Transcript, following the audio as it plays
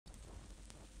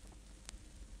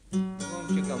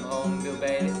you come home, Bill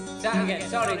Baley?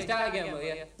 Start again, will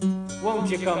you?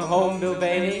 Won't you come home, Bill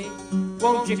Baley?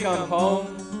 Won't you come home?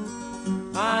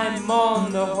 I'm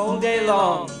on the whole day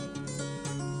long.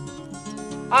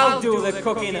 I'll do the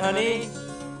cooking, honey.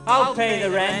 I'll pay the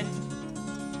rent.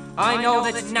 I know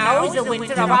that now is the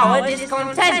winter of our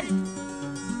discontent.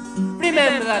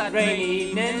 Remember that rainy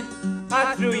evening?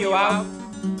 I threw you out.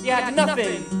 You had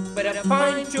nothing but a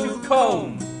fine-tooth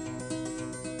comb.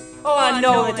 Oh, I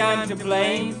know that I'm to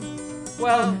blame.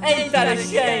 Well, ain't that a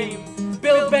shame?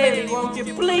 Bill Baley, won't you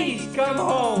please come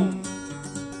home?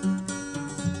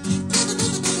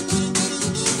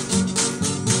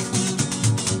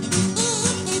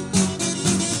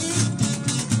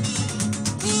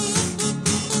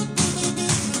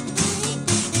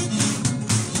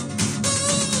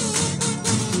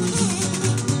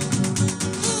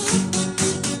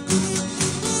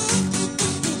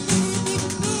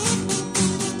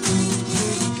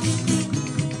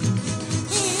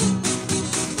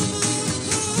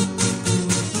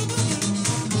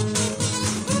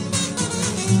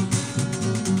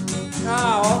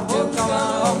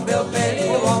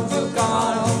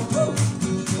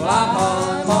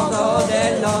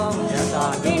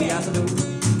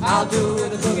 I'll do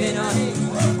the cooking, honey.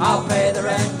 I'll pay the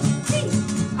rent.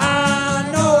 I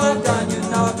know I've done you,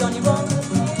 know I've done you wrong.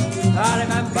 I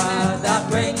remember that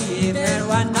rainy evening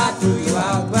when I threw you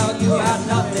out. Well, you had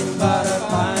nothing but a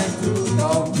fine-tooth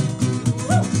comb.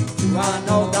 I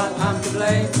know that I'm to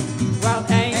blame. Well,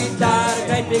 ain't that a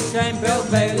great big shame? Bill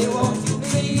Baley, won't you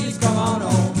please come on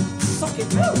home? Suck it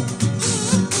through.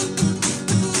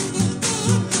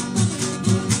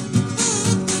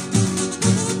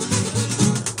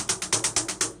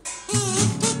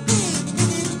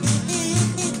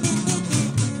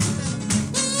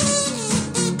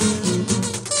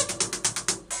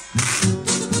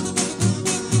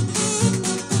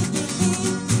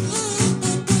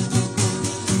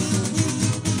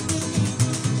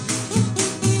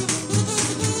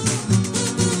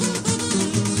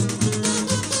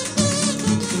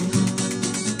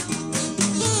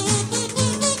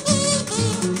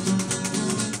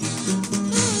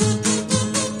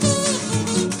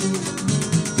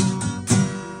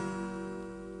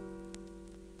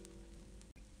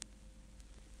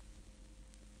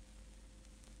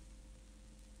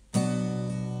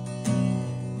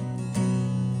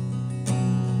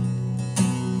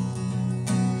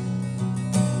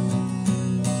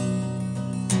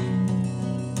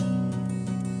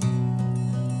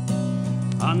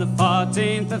 On the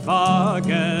 14th of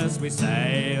August we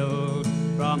sailed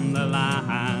from the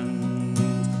land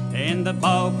in the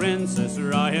Bow Princess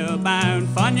Royal bound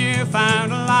for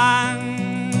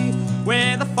Newfoundland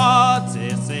with a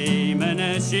 40 seamen,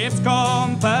 a ship's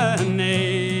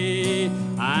company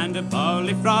and a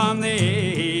bully from the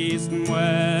eastward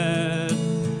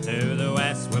to the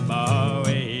westward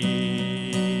Bowie.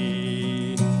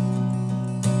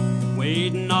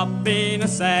 We'd not been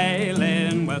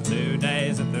a-sailing, well, 2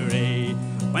 days or 3,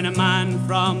 when a man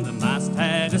from the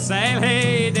masthead a sail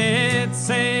he did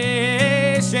see.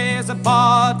 She's a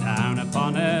bore down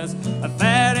upon us, a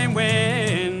fair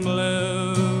wind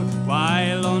blew,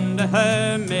 while under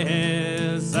her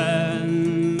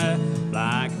mizzen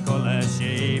black colour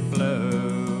she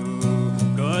flew.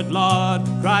 Good Lord,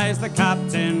 cries the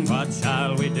captain, what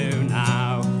shall we do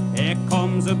now? Here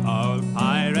comes a bold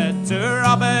pirate to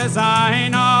rob us, I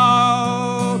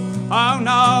know. Oh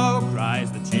no, cries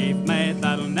the chief mate,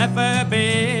 that'll never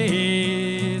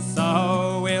be.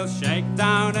 So we'll shake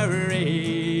down a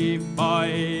reef,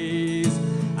 boys,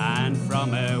 and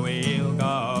from her we'll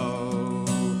go.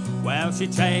 Well, she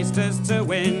chased us to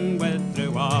windward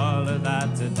through all of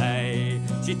that today.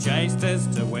 She chased us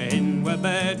to windward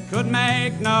but could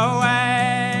make no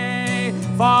way.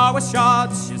 For with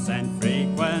shots she sent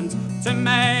frequent to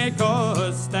make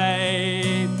us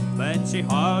stay, but she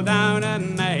hauled down her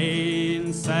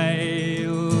mainsail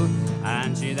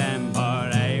and she then bore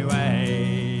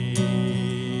away.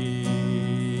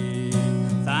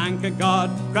 Thank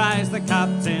God, cries the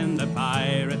captain, the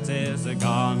pirate is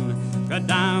a-gone. Go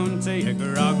down to your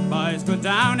grog, boys, go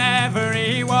down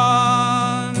everyone.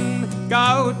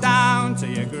 Go down to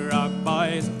your grog,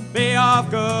 boys, be of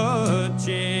good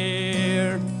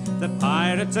cheer. The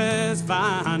pirate is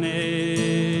vanished,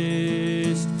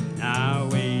 now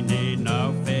we need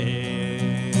no fear.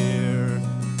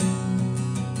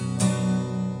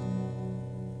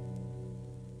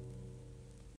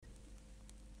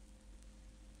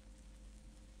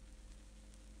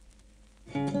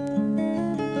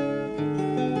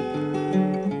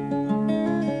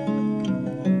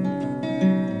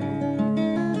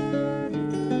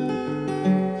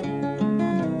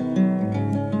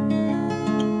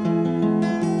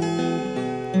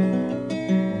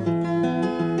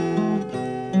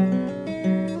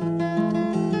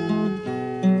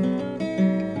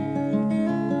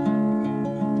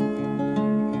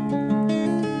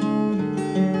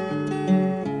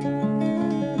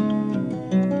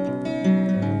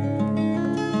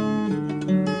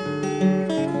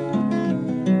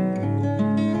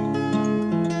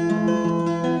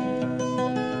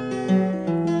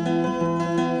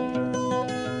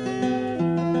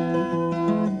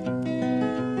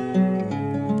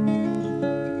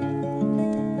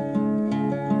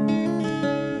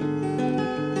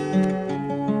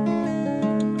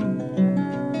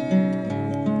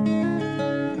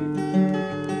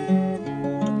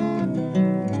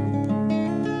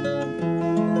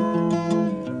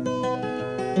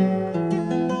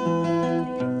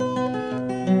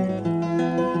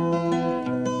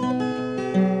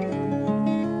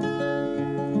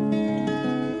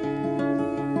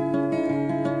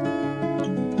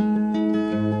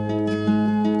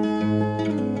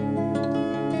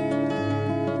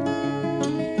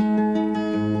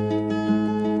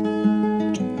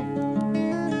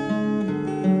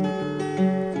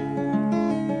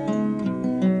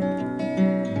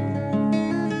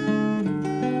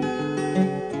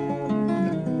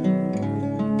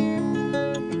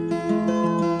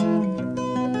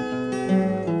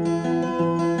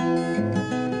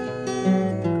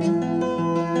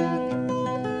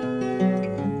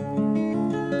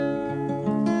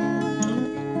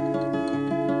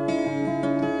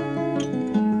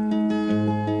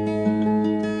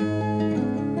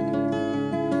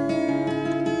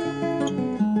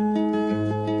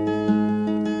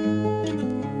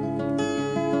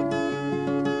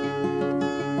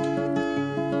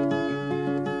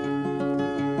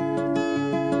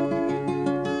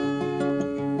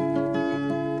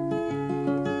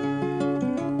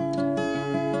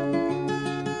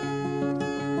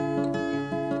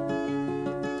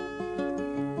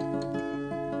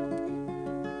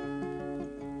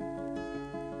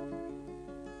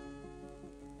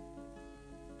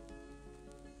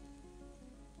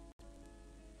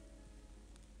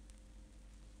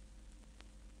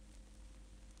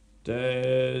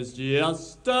 'Tis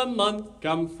just a month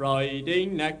come Friday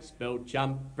next, Bill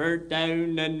Chamfer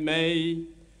down and me,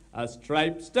 as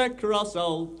traipsed across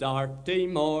old Darty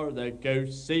Moor, the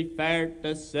Goosey fair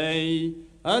to see,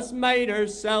 as made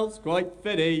ourselves quite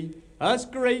fitty, as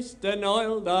greased and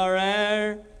oiled our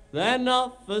hair. Then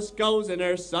off us goes in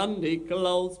her Sunday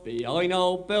clothes behind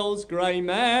old Bill's grey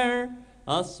mare.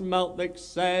 Us smelt the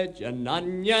sedge and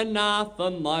onion half a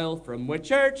mile from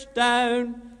Whitchurch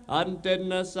down, and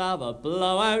didn't us have a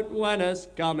blowout when us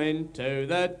come into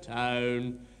the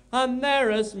town. And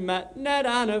there us met Ned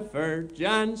Hannaford,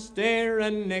 Jan Steer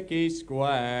and Nicky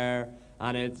Square,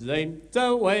 and it seemed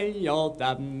the way old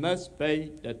Dad must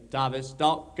be the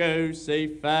Tavistock Goosey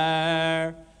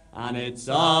fair. And it's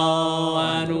oh,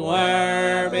 and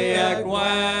where be a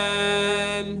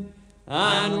Gwen,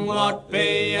 and what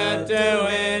be a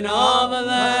doing over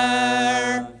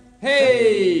there?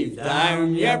 Heave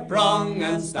down your prong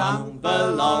and stamp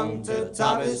along to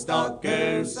Tavistock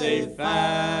Goosey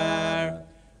fair.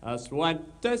 Us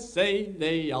went to see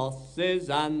the osses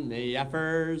and the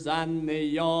effers and the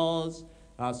yaws.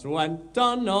 Us went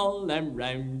on all them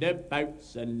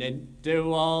roundabouts and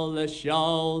into all the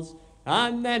shoals.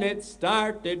 And then it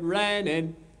started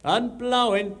raining and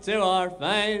blowing to our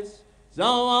face. So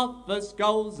off us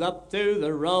goes up to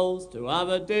the Rolls to have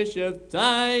a dish of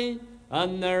tea.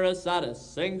 And there us had a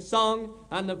sing-song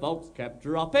and the folks kept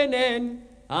dropping in.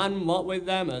 And what with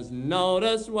them as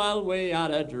noticed, well, we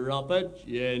had a drop of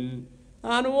gin.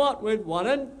 And what with one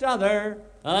and t'other,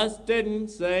 us didn't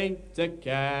seem to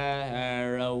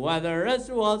care whether us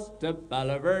was to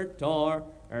Belliver Tor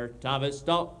or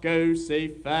Tavistock Goosey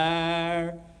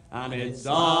fair. And it's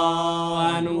oh,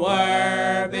 and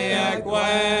where be a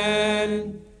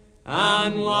Gwen,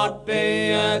 and what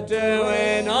be a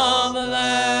doing over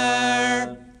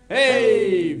there?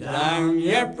 Heave down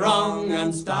your prong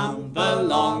and stamp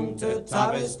along to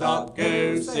Tavistock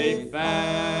Goosey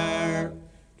fair.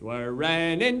 'Twere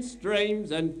raining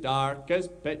streams and dark as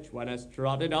pitch when us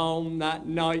trotted home that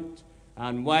night,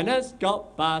 and when us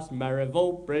got past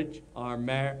Merivale Bridge, our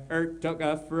mare took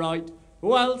a fright.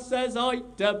 Well, says I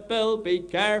to Bill, be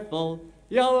careful,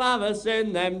 you'll have us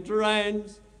in them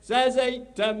drains. Says he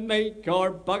to me,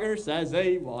 core bugger, says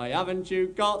he, why haven't you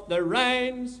got the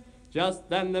reins? Just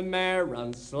then the mare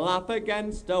run slap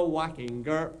against a whacking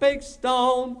girt big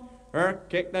stone. Her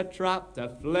kicked the trap to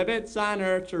flibbits and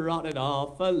her trotted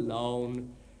off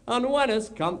alone. And when us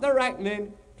come to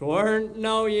reckoning, 'tweren't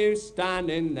no use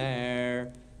standing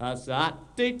there. Us had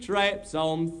to traipse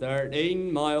home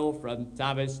 13 mile from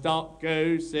Tavistock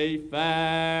Goosey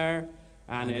fair.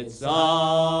 And it's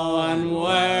oh, and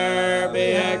where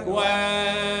be a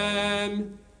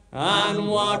Gwen, and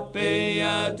what be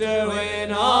a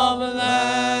doing over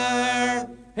there?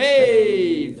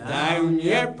 Heave down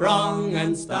your prong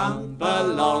and stamp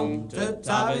along to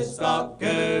Tavistock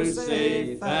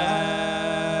Goosey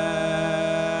fair.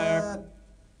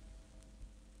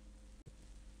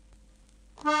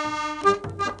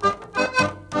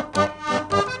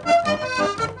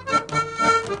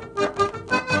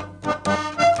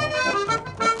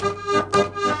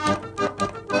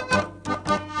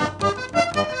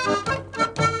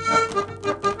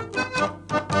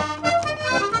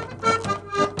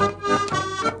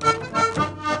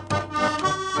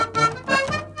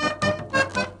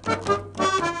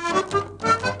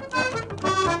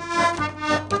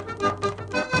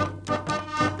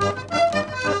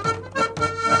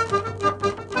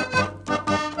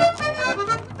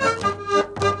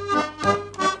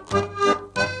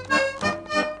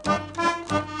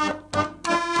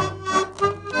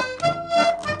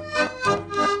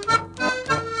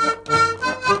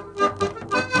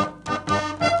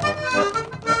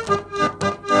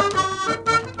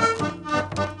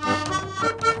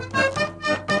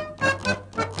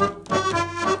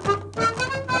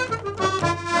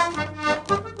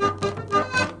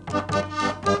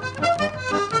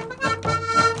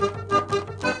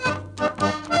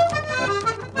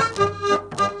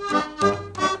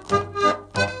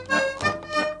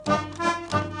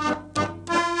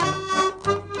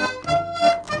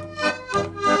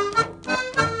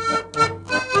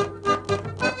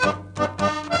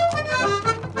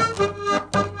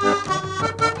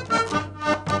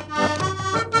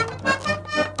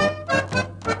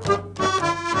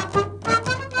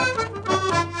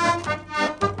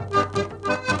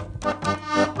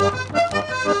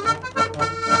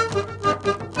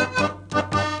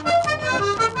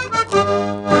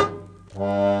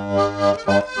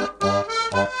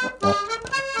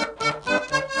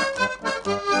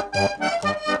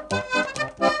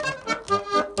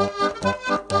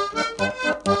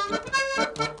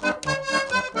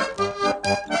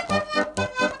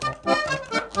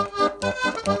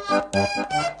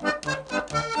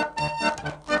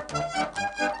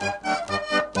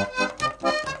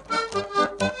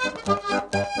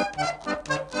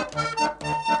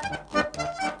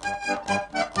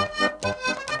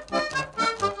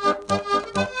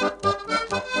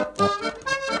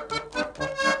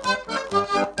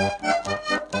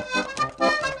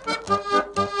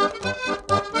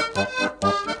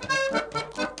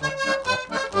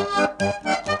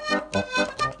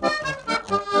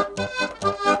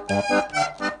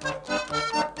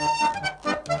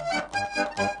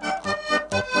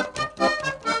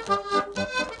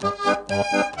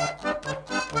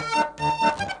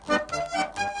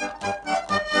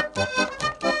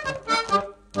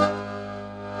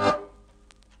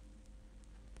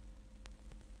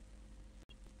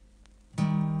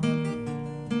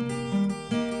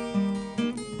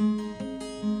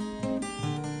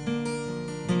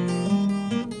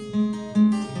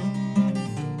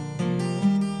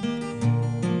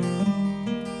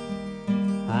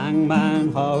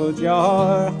 Hangman, hold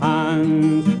your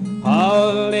hand,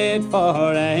 hold it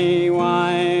for a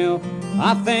while.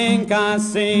 I think I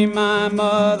see my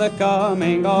mother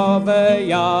coming over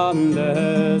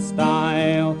yonder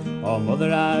stile. Oh, mother,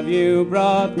 have you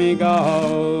brought me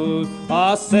gold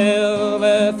or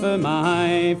silver for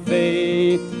my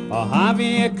fee? Or have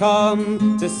you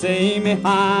come to see me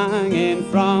hanging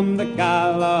from the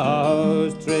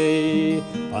gallows tree?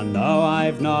 Oh no,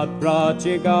 I've not brought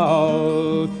you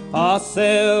gold or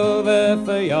silver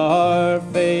for your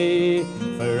fee,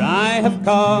 for I have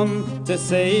come to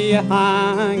see you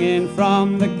hanging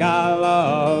from the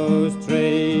gallows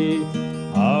tree.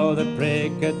 Oh, the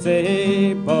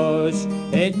prickety bush,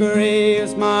 it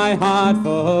grieves my heart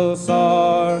full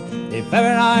sore. If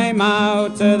ever I'm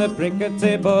out to the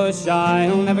prickety bush,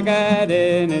 I'll never get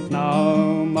in it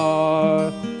no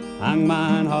more.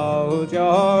 Hangman, hold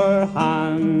your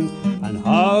hand and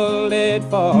hold it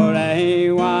for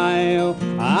a while.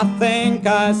 I think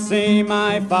I see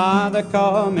my father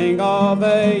coming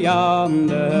over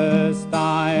yonder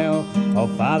stile. Oh,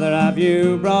 father, have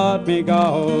you brought me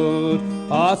gold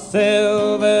or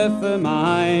silver for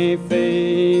my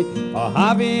fee? Or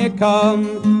have you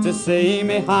come to see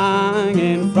me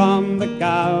hanging from the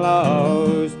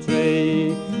gallows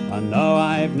tree? Oh no,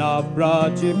 I've not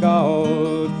brought you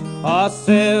gold or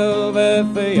silver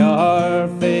for your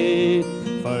fee,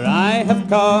 for I have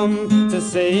come to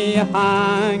see you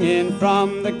hanging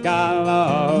from the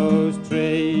gallows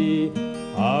tree.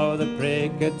 Oh, the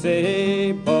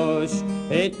prickety bush,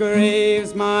 it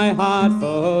grieves my heart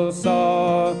full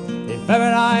sore. If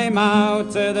ever I'm out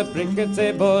to the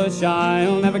prickety bush,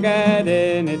 I'll never get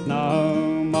in it no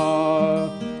more.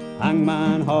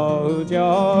 Hangman, hold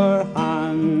your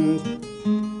hand,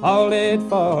 hold it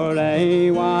for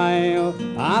a while.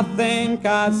 I think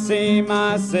I see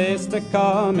my sister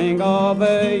coming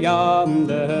over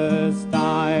yonder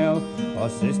stile. Oh,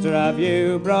 sister, have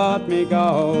you brought me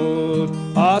gold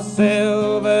or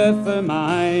silver for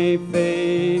my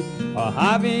fee? Or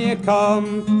have you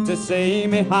come to see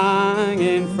me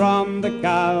hanging from the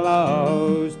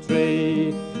gallows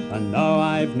tree? And no,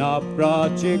 I've not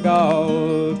brought you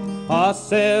gold or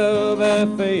silver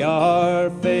for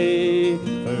your fee,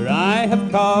 for I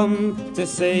have come to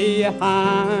see you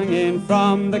hanging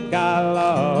from the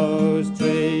gallows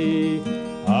tree.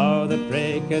 Oh, the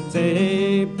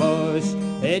prickety bush,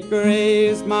 it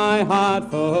grieves my heart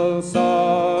full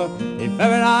sore. If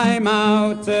ever I'm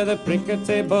out to the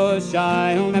prickety bush,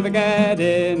 I'll never get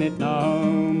in it no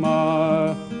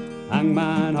more.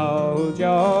 Hangman, hold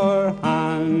your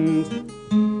hand,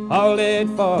 hold it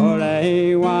for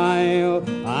a while.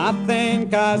 I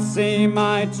think I see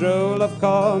my true love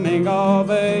coming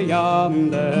over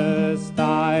yonder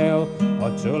stile.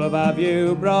 Oh, true love, have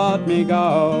you brought me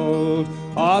gold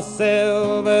or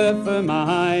silver for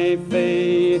my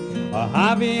fee? Or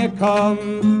have you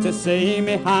come to see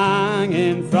me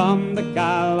hanging from the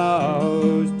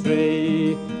gallows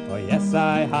tree? Oh yes,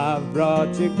 I have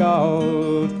brought you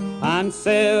gold and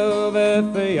silver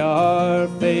for your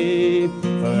fee,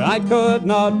 for I could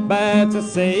not bear to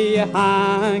see you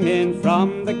hanging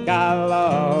from the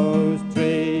gallows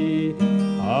tree.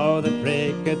 Oh, the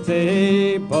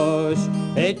prickety bush,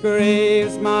 it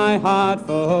grieves my heart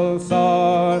full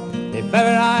sore. If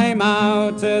ever I'm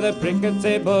out to the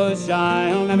prickety bush,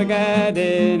 I'll never get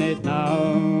in it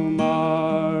no more.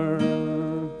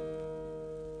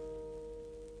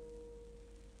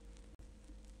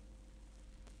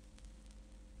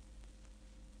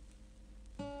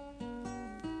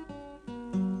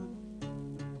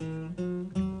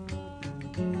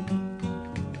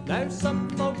 Now some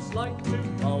folks like to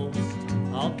boast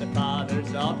of the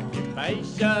father's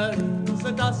occupations,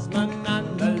 the dustman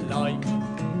and the like,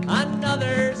 and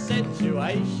other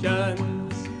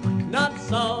situations. Not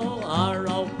so, our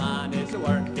old man, his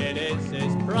work it is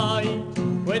his pride,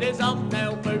 with his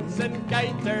hobnail boots and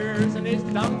gaiters and his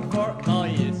dung fork by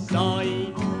his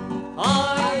side.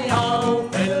 Hi-ho,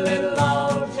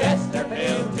 fiddle-little-o,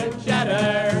 Chesterfield to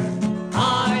Cheddar.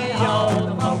 Hi-ho,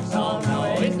 the folks all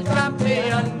know he's the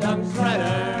champion dung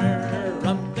spreader.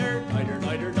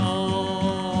 Rum-der-dider-dider-do.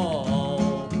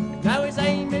 Now his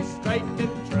aim is straight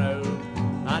and true,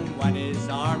 and when his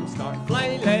arms start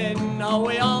flailing, oh,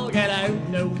 we all get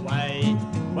out the way.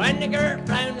 When the girt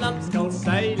brown lumps go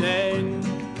sailing,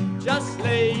 just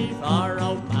leave our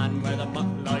old man where the muck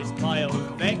lies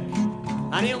piled thick,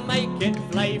 and he'll make it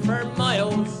flay for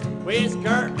miles with his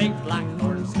girt big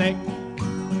blackthorn stick.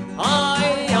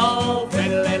 Hi-ho,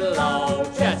 fiddle-little-o,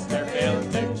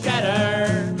 Chesterfield to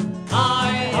Cheddar.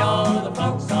 Hi-ho, the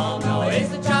folks all know he's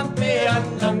the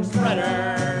champion dung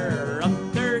spreader.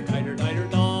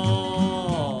 Rum-der-dider-dider-do.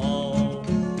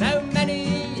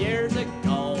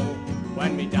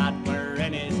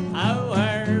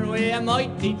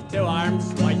 teeth to arms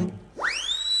swipe.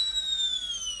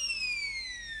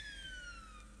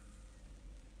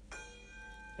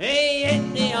 He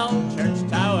hit the old church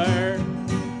tower.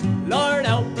 Lord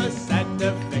help us, said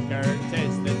the vicar,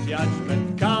 'tis the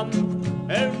judgment come.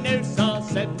 Who knew so,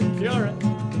 said the curate,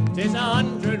 'tis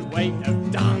 100 weight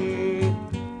of dung.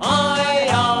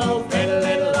 I-oh, fiddle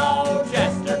little old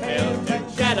Chesterfield to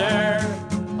cheddar.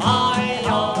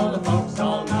 I-oh, the folks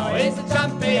all know he's a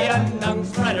champion dung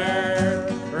spreader.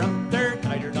 Brumter,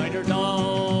 tighter, tighter,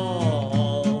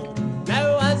 doll.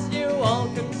 Now as you all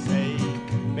can see,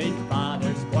 me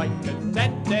father's quite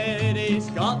contented. He's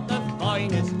got the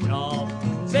finest job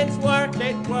since work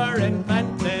it were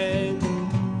invented.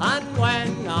 And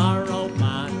when our old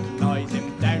man lies him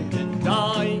down to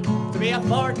die, to be a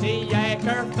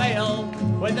 40-acre field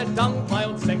with a dung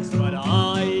piled 6 foot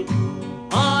high.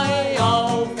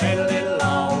 I-oh, fiddle little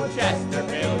old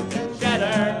Chesterfield to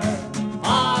cheddar.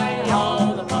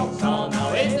 I-oh, the folks all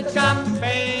know he's the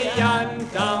champion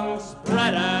dung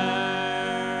spreader.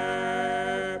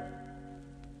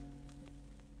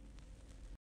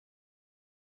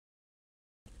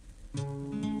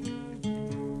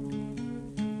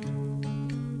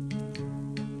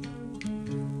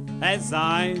 As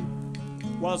I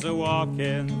was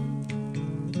a-walking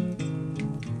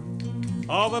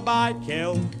over by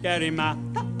Kilgarry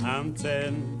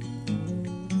Mountain,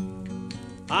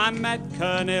 I met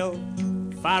Colonel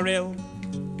Farrell,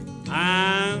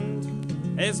 and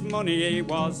his money he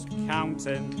was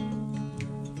counting.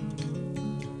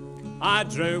 I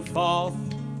drew forth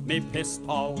me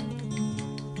pistol,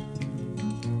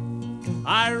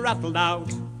 I rattled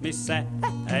out me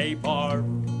sabre.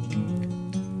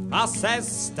 I says,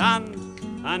 stand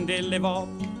and deliver,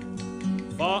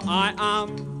 for I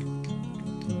am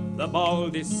the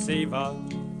bold deceiver,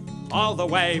 all the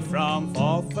way from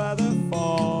Four Feather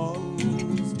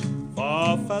Falls.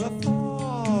 Four Feather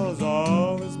Falls,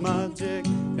 always magic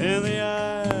in the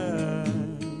air.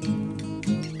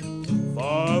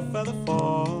 Four Feather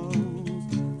Falls,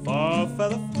 Four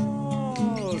Feather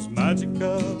Falls,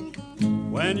 magical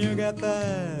when you get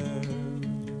there.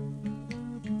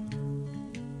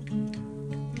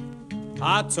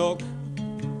 I took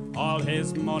all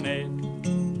his money.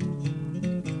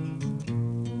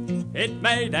 It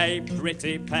made a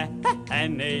pretty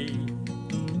penny.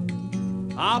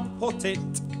 I put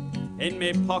it in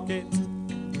me pocket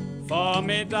for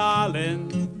me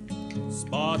darling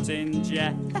sporting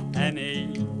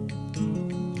Jenny.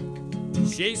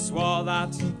 She swore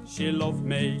that she loved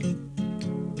me.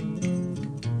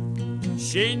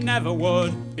 She never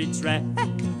would betray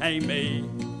me.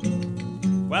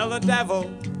 Well, the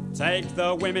devil take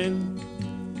the women,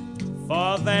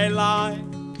 for they lie,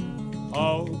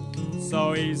 oh,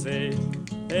 so easy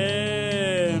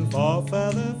in Four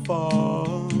Feather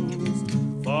Falls.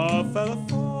 Four Feather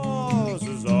Falls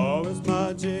is always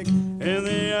magic in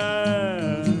the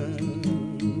air.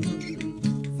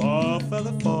 Four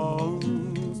Feather Falls,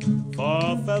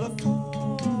 Four Feather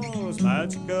Falls,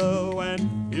 magical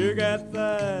when you get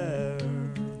there.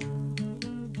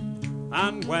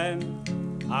 And when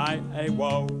I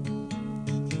awoke,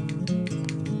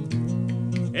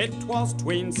 it was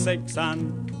 'tween 6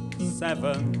 and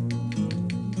 7.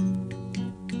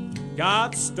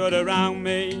 Guards stood around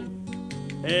me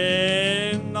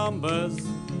in numbers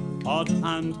odd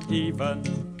and even.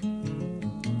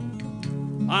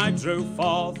 I drew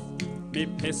forth me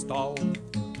pistol.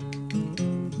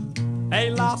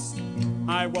 Alas,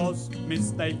 I was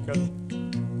mistaken.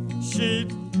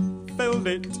 She'd filled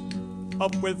it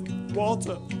up with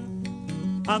water,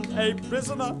 and a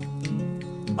prisoner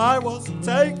I was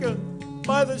taken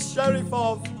by the sheriff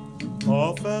of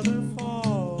Four Feather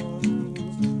Falls.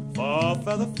 Four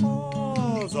Feather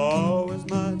Falls, always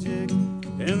magic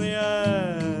in the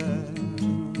air.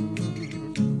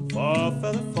 Four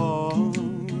Feather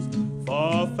Falls,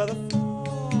 Four Feather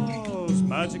Falls,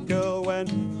 magical when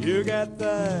you get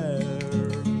there.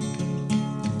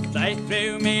 They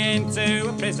threw me into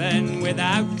a prison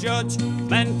without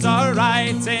judgment or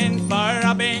writing for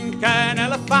robbing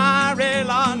Colonel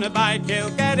Farrell on by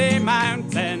Kilgarry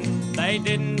Mountain. They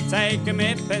didn't take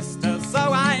me pistol,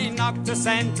 so I knocked a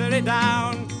sentry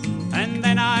down. And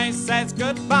then I says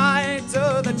goodbye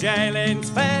to the jail in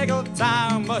Speggle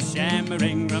Town. Bush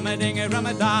ring,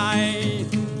 rum-a-ding-a-rum-a-die.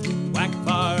 Whack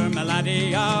for my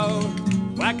laddie-o,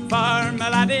 whack for my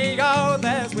laddie-o,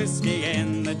 there's whiskey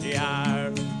in the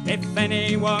jar. If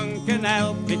anyone can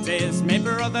help, it is me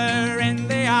brother in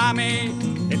the army.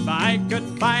 If I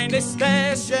could find a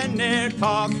station near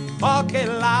Cork or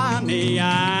Killarney,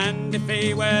 and if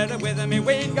he were with me,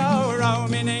 we'd go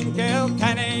roaming in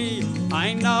Kilkenny.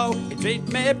 I know he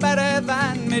treat me better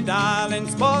than me darling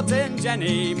sporting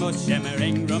Jenny, must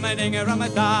shimmering rum-a-ding a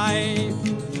rum-a-die.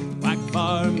 Whack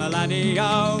for my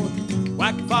laddie-o,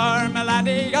 whack for my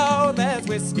laddie-o, there's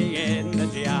whiskey in the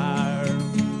jar.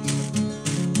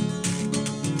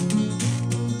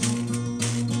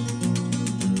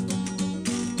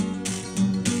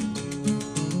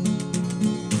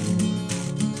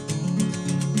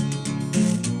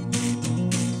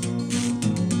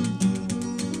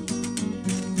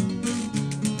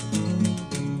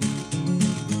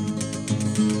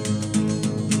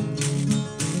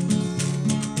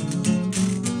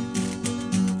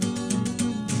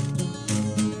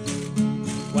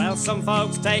 Some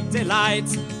folks take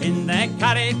delight in their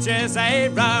carriages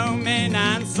roaming,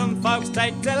 and some folks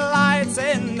take delight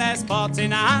in their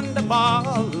sporting and the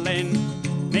bowling.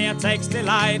 Me takes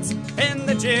delight in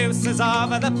the juices of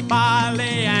the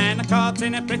barley, and a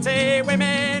courting of pretty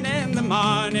women in the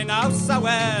morning. Oh, so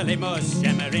early, must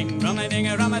shimmering rum-a-ding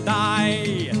a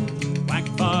rum-a-die. Whack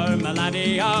for my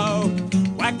laddie-o,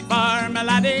 whack for my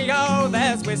laddie-o,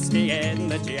 there's whiskey in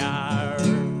the jar.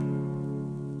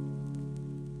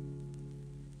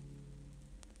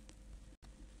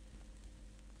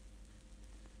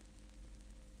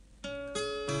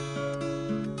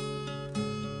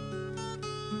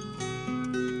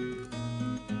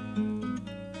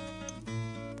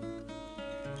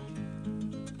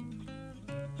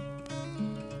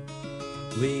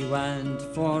 We went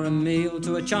for a meal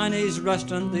to a Chinese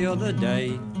restaurant the other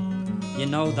day. You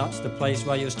know, that's the place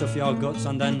where you stuff your guts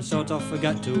and then sort of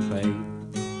forget to pay.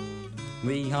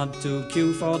 We had to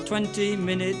queue for 20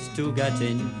 minutes to get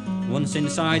in. Once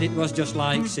inside it was just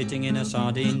like sitting in a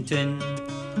sardine tin.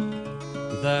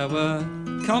 There were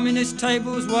communist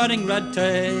tables wearing red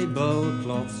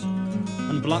tablecloths,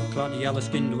 and black-clad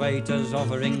yellow-skinned waiters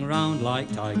hovering round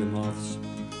like tiger moths.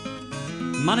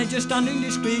 Manager standing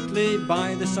discreetly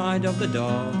by the side of the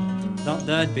door, that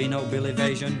there'd be no bill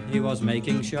evasion, he was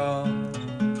making sure.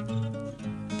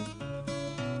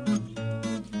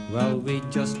 Well, we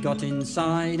just got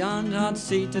inside and had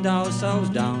seated ourselves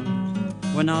down,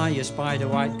 when I espied a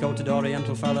white-coated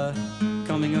oriental fella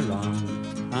coming around,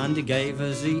 and he gave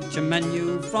us each a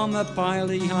menu from a pile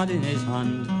he had in his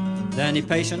hand. Then he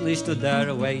patiently stood there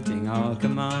awaiting our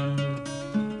command.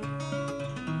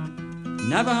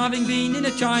 Never having been in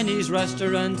a Chinese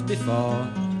restaurant before,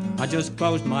 I just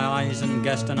closed my eyes and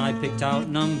guessed, and I picked out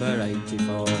number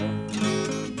 84.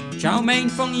 Chow mein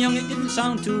fung young, it didn't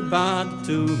sound too bad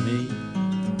to me,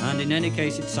 and in any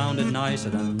case it sounded nicer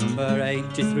than number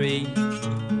 83.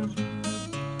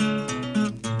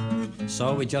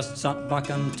 So we just sat back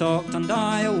and talked, and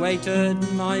I awaited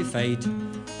my fate.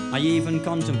 I even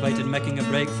contemplated making a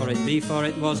break for it before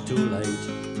it was too late.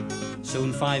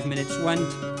 Soon 5 minutes went,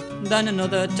 then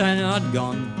another 10 had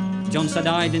gone. John said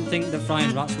I didn't think the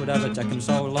frying rats would ever take him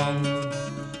so long.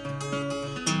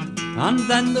 And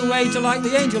then the waiter, like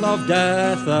the angel of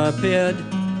death, appeared,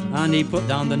 and he put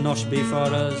down the nosh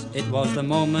before us. It was the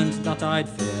moment that I'd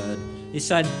feared. He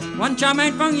said, "One chow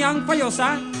mein fung young for you,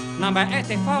 sir, number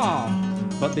 84.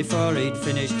 But before he'd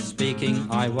finished speaking,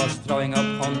 I was throwing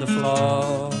up on the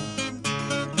floor.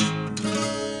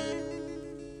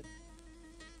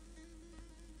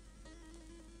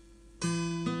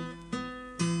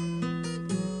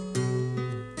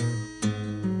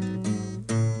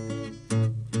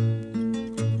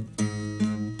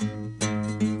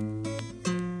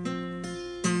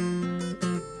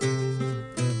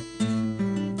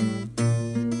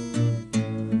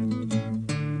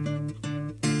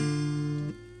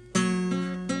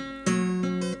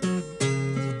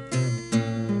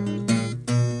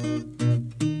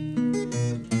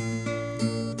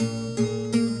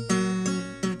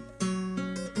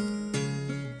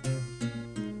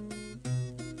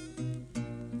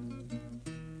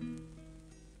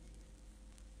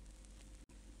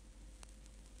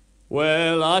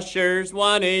 Will Ushers,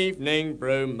 one evening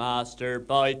brewmaster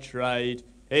by trade,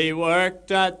 he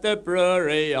worked at the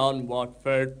brewery on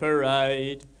Watford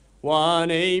Parade. One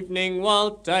evening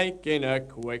while taking a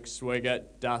quick swig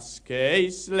at dusk, he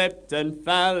slipped and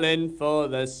fell in for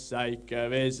the sake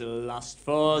of his lust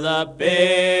for the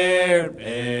beer,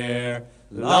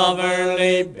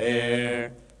 loverly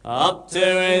beer, up to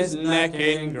his neck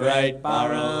in great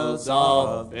barrels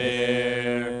of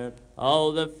beer.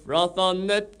 Oh, the froth on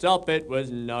the top, it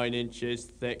was 9 inches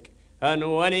thick,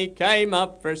 and when he came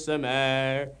up for some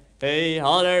air, he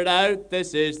hollered out,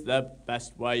 "This is the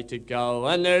best way to go,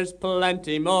 and there's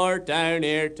plenty more down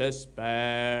here to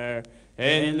spare."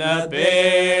 In the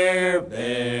beer,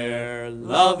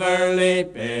 loverly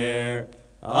beer,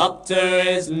 up to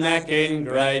his neck in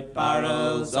great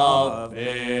barrels of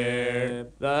beer.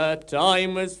 The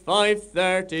time was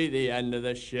 5:30, the end of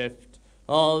the shift,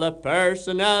 all the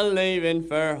personnel leaving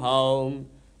for home,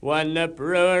 when the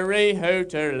brewery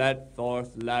hooter let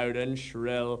forth loud and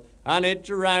shrill, and it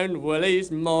drowned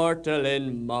Willie's mortal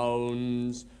in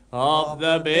moans of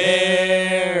the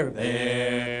beer,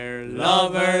 beer,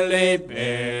 loverly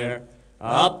beer,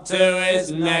 up to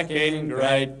his neck in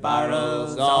great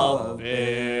barrels of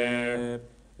beer.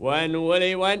 When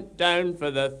Willie went down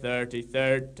for the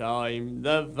 33rd time,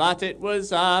 the vat it was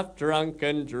half drunk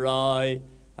and dry,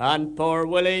 and poor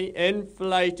Willie,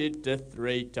 inflated to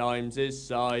 3 times his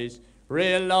size,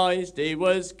 realised he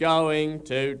was going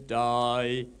to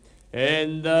die.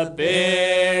 In the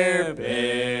beer,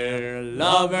 beer,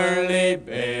 loverly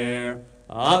beer,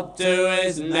 up to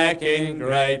his neck in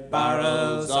great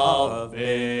barrels of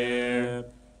beer.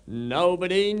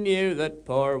 Nobody knew that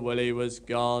poor Willie was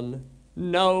gone.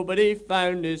 Nobody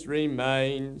found his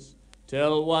remains,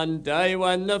 till one day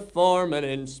when the foreman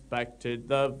inspected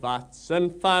the vats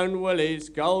and found Willie's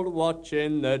gold watch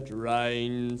in the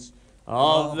drains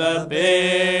of the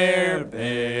beer,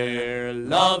 beer,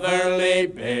 loverly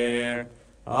beer,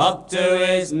 up to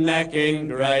his neck in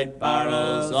great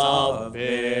barrels of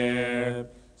beer.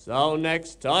 So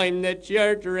next time that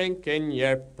you're drinking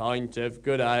your pint of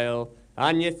good ale,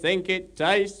 and you think it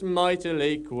tastes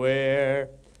mightily queer,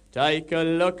 take a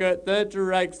look at the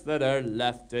dregs that are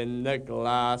left in the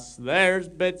glass. There's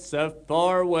bits of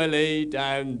poor Willie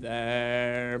down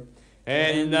there.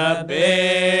 In the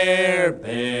beer,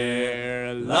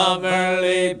 beer,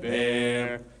 loverly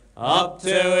beer, up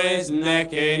to his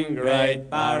neck in great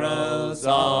barrels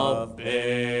of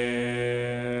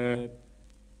beer.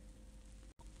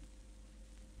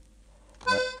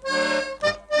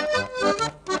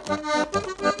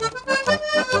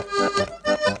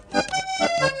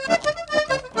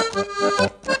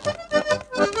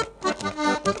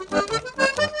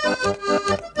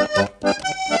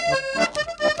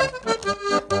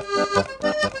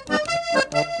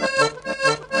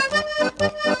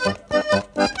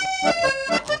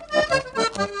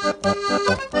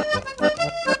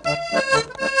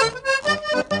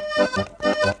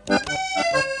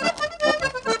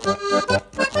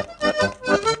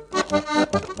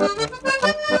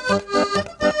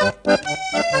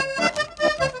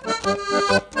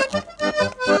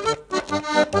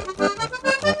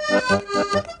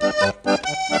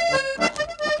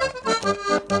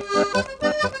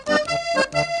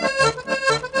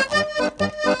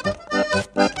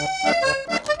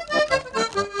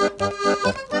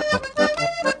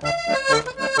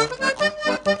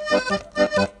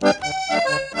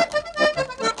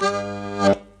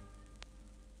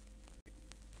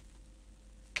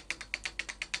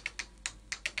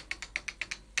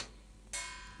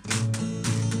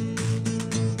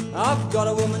 I've got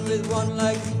a woman with one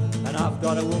leg, and I've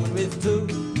got a woman with two.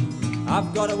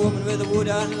 I've got a woman with a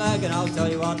wooden leg, and I'll tell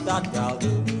you what that gal do.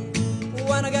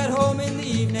 When I get home in the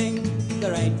evening,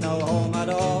 there ain't no home at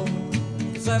all.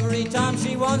 'Cause every time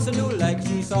she wants a new leg,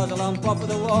 she saws a lump off of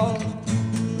the wall.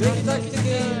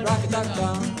 Ricky-tacky-tacky,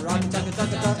 rocky-tack-tack,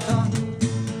 rocky-tacky-tacky-tack-tack.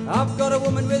 I've got a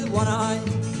woman with one eye,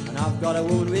 and I've got a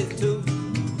woman with two.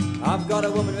 I've got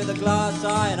a woman with a glass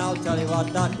eye, and I'll tell you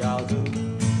what that gal do.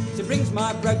 She brings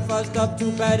my breakfast up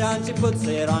to bed and she puts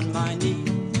it on my knee.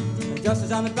 And just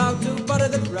as I'm about to butter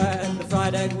the bread, the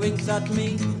fried egg winks at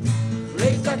me.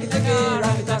 Ricky-tacky-tacky,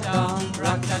 rocky-tack-tack,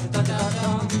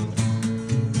 rocky-tacky-tacky-tack-tack.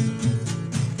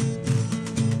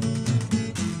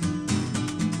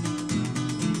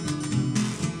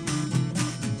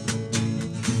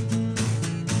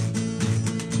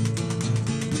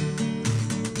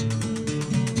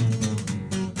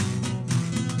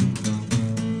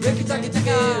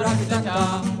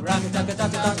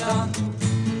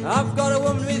 I've got a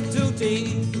woman with 2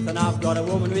 teeth, and I've got a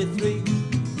woman with 3.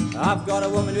 I've got a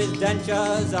woman with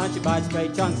dentures, and she bites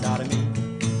great chunks out of me.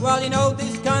 Well, you know,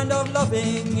 this kind of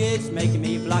loving, it's making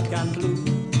me black and blue.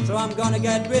 So I'm gonna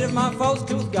get rid of my false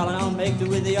tooth gal, and I'll make do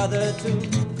with the other 2.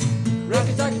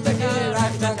 Rocky-tacky-tacky,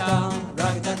 rocky-tack-tack,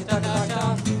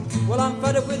 rocky-tacky-tacky-tack-tack. Well, I'm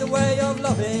fed up with the way of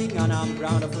loving, and I'm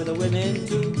ground up with the women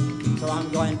too. So I'm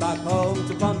going back home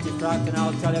to Pontefract, and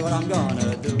I'll tell you what I'm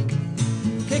gonna do.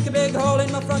 Kick a big hole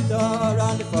in my front door,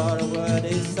 and before a word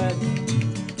is said,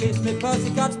 kiss me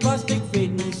pussycat's plastic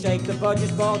feet and shake the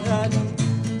budgie's bald head.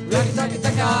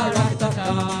 Rocky-tacky-tacky,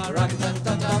 rocky-tacky-tacky,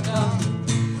 rocky-tacky-tacky-tacky.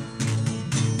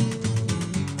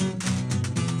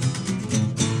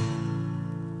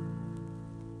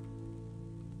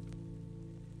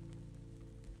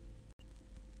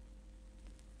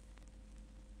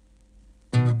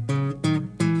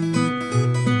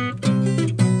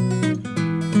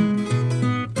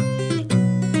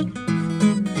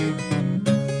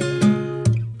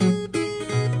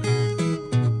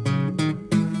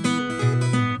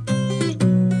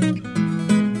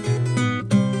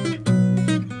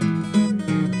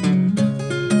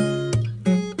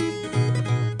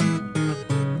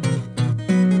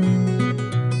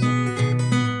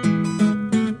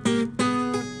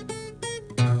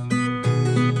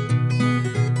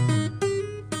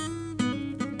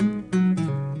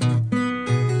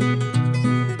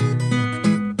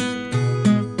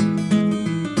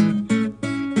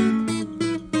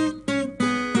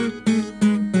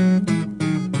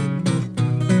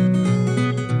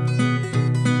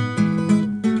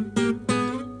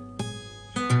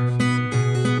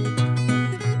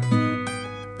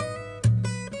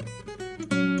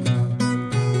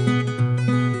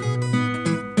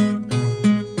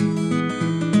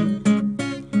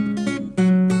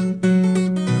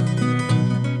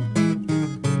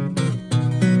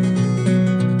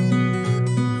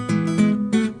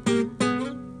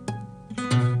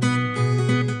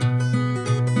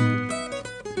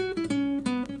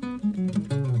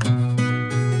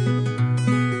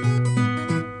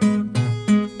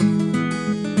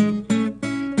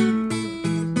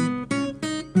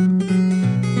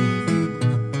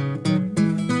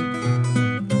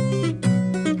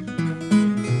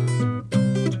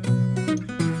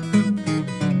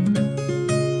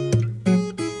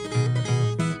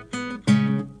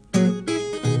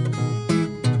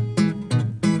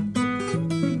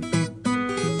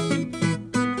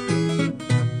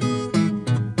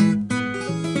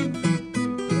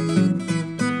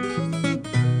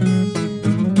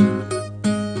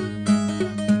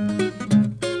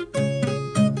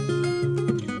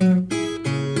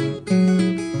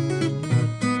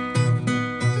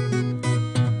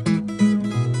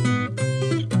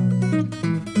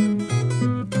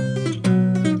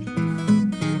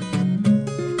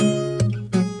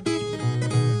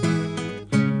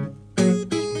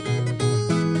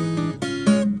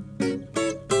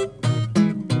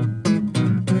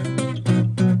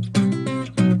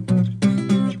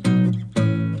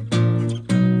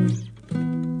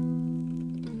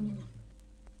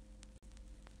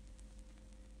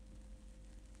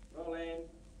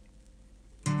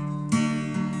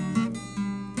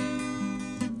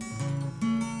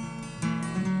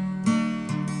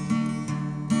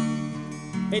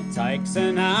 It takes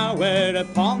an hour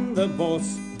upon the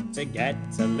bus to get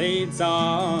to Leeds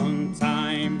on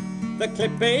time. The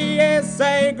Clippy is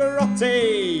a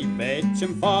grotty bitch,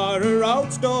 and for her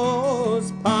oats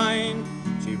does pine.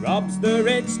 She robs the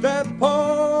rich, the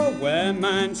poor,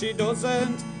 woman she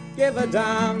doesn't give a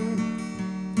damn.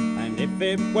 And if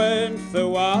it weren't for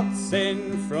what's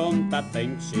in front, I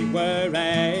think she were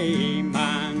a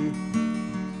man.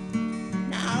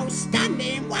 Now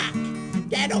standing whack,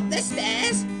 get up the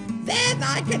stairs, then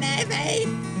I can have a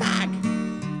fag.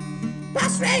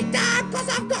 Pass right down, cause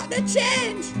I've got the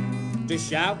change. To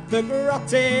shout the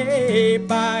grotty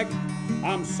bag.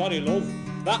 I'm sorry, love,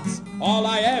 that's all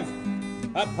I have.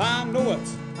 A pound note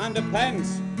and a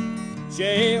pence.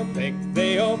 She'll pick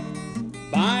thee up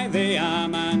by the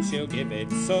arm and she'll give it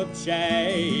such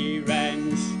a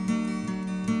wrench.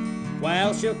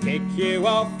 Well, she'll kick you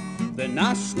off the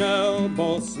national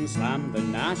bus and slam the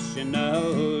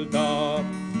national door.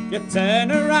 You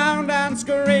turn around and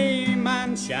scream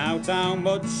and shout how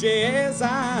much she is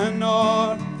an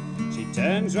oar. She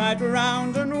turns right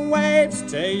round and waves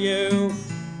to you,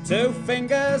 2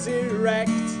 fingers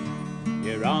erect.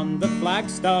 You're on the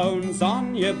flagstones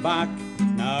on your back,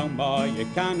 no more you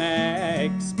can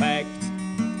expect.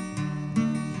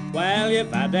 Well,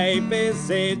 you've had a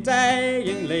busy day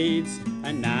in Leeds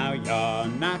and now you're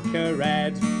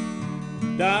knackered.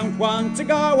 Don't want to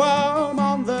go home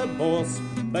on the bus,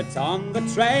 but on the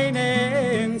train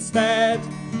instead.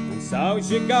 And so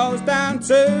she goes down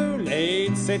to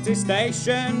Leeds City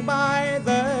Station by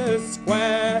the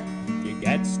square. You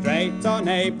get straight on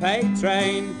a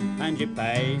Paytrain and you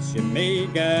pay your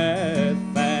meagre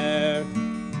fare.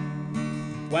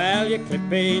 Well, your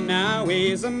Clippy now,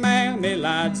 he's a male, me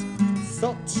lad,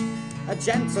 such a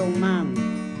gentleman.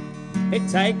 It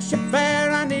takes you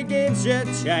fare and he gives you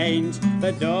change,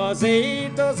 the doors he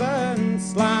doesn't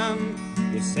slam.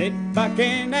 You sit back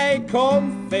in a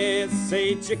comfy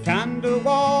seat, you can do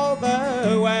all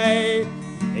the way.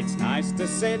 It's nice to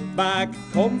sit back,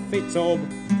 comfy tub,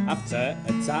 after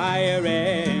a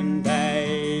tiring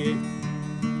day.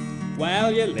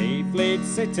 Well, you leave Leeds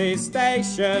City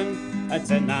Station at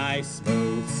a nice,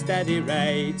 smooth, steady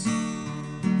rate.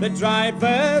 The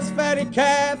driver's very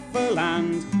careful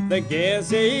and the gears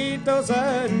he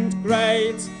doesn't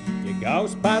grate. You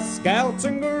goes past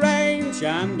Skelton Grange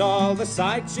and all the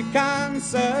sights you can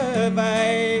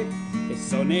survey. It's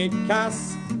sunny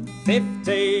Cass,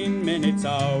 15 minutes,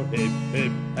 oh hip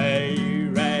hip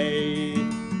hooray.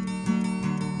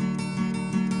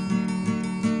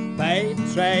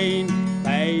 Paytrain,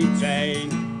 Paytrain,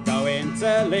 going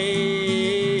to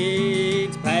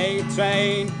Leeds.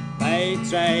 Paytrain,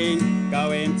 Paytrain,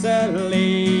 going to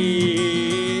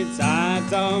Leeds. I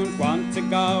don't want to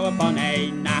go upon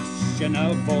a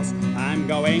national bus, I'm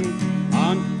going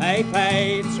on a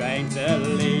Paytrain to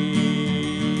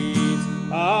Leeds.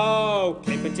 Oh,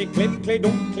 clippity clip,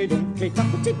 clydum, clydum,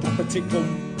 clappity, clappity,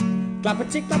 clum.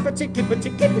 Clappity, clappity, clippity,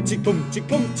 clippity, clum,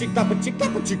 chicklum, chicklappity,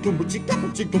 clappity, clumpity,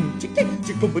 clappity, clum,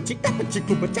 chicklumpity, clappity,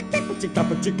 clumpity, clappity,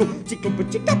 clappity, clum,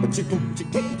 chiclumpity, clappity, clum,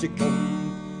 chicklumpity, clum.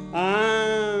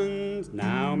 And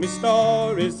now me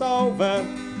story's over,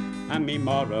 and me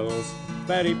moral's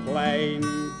very plain.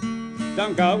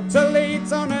 Don't go to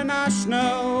Leeds on a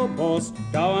national bus,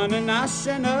 go on a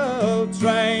national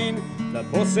train. The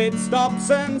bus it stops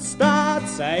and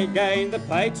starts again, the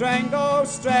Paytrain goes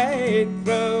straight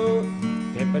through.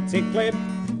 Clippity clip,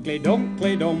 clydum,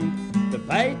 clydum, the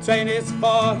Paytrain is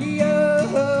for you.